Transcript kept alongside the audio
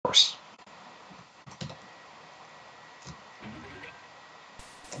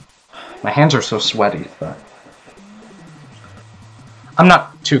My hands are so sweaty, but I'm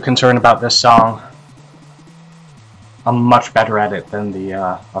not too concerned about this song. I'm much better at it than the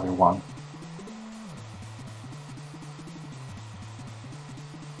other one.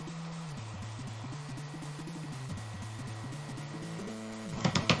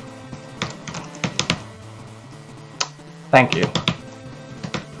 Thank you.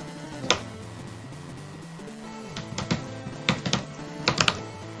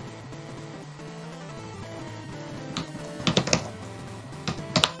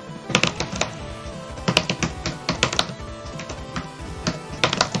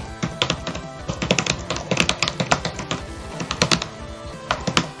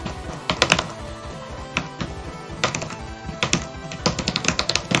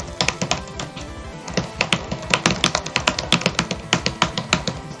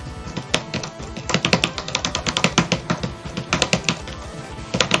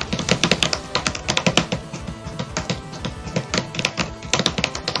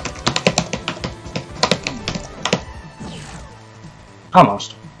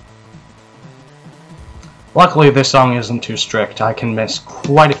 Almost. Luckily, this song isn't too strict. I can miss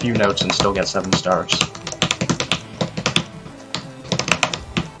quite a few notes and still get 7 stars.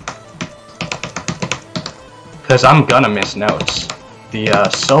 Because I'm gonna miss notes. The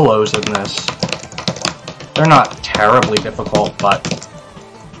solos in this, they're not terribly difficult, but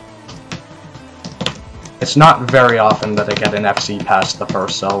it's not very often that I get an FC past the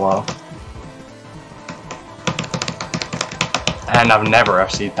first solo. And I've never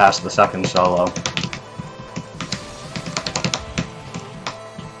FC'd past the second solo.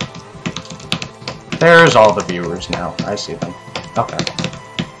 There's all the viewers now. I see them. Okay.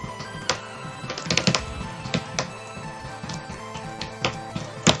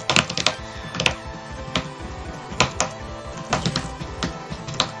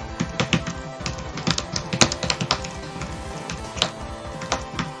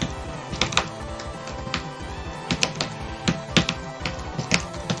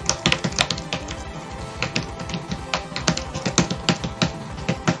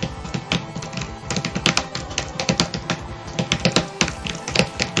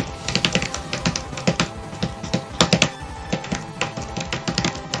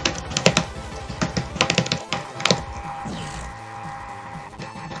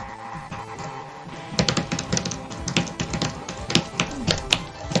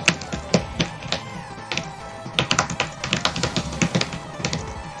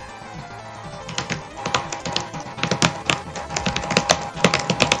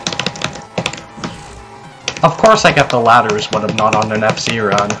 Of course I get the ladders when I'm not on an FC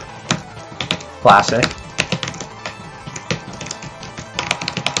run. Classic.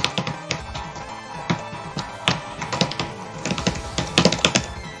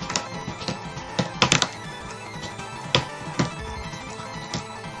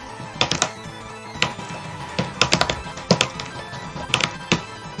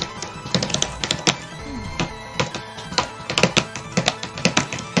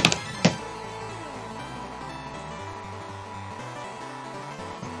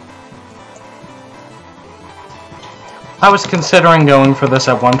 I was considering going for this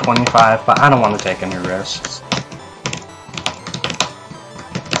at 125, but I don't want to take any risks.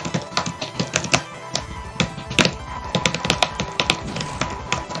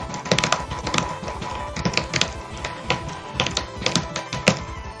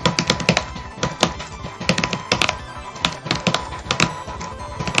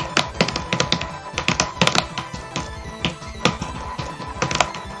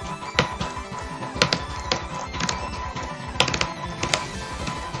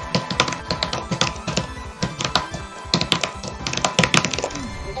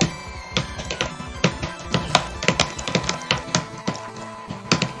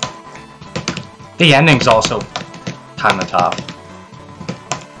 The ending's also kinda tough.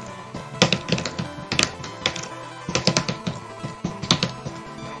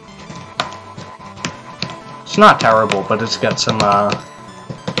 It's not terrible, but it's got some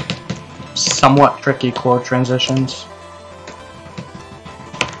somewhat tricky chord transitions.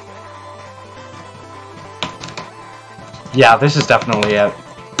 Yeah, this is definitely it.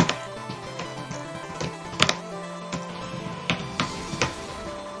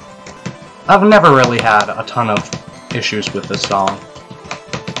 I've never really had a ton of issues with this song.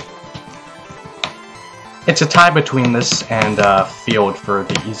 It's a tie between this and Field for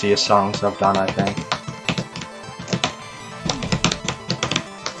the easiest songs I've done, I think.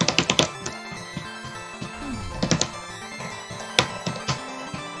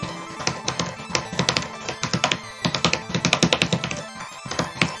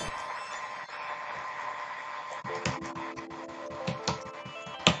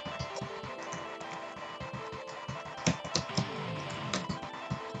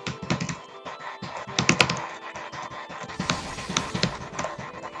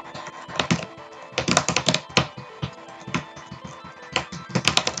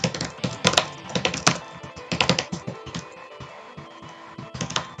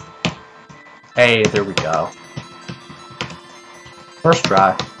 Hey, there we go. First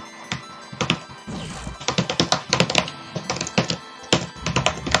try.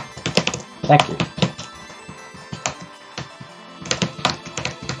 Thank you.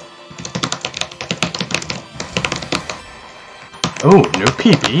 Ooh, new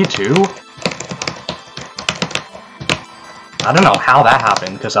PB too? I don't know how that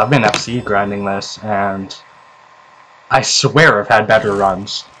happened, because I've been FC grinding this, and I swear I've had better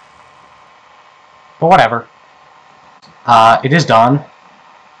runs. But whatever. It is done.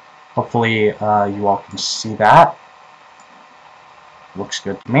 Hopefully, you all can see that. Looks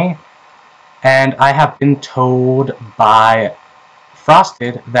good to me. And I have been told by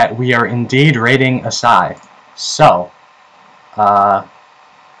Frosted that we are indeed raiding Asai. So, let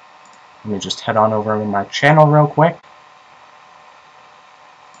me just head on over to my channel real quick.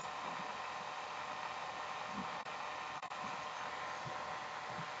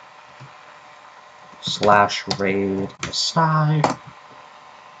 /raid Asai.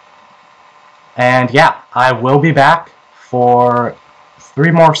 And yeah, I will be back for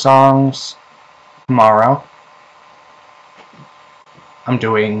 3 more songs tomorrow. I'm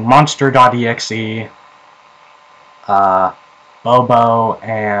doing Monster.exe, Bobo,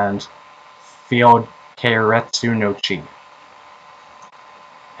 and Field Keiretsu no Chi.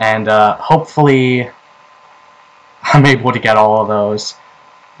 And hopefully I'm able to get all of those.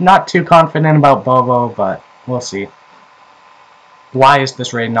 Not too confident about Bobo, but we'll see. Why is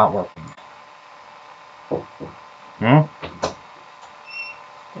this raid not working? Hmm?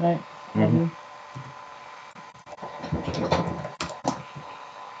 Right. Mm-hmm.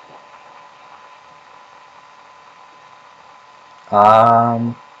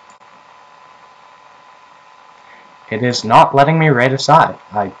 It is not letting me raid Asai.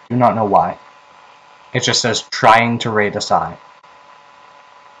 I do not know why. It just says trying to raid Asai.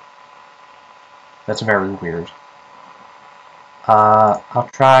 That's very weird. I'll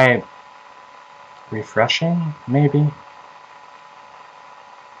try refreshing, maybe?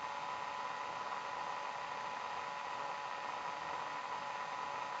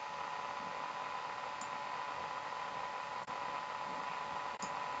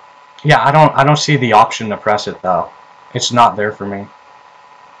 Yeah, I don't see the option to press it though. It's not there for me.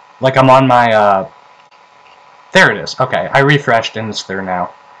 Like I'm on my there it is. Okay, I refreshed and it's there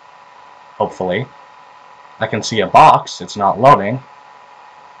now. Hopefully. I can see a box, it's not loading.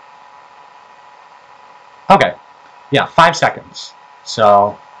 Okay. Yeah, 5 seconds.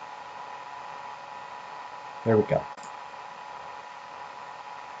 So there we go.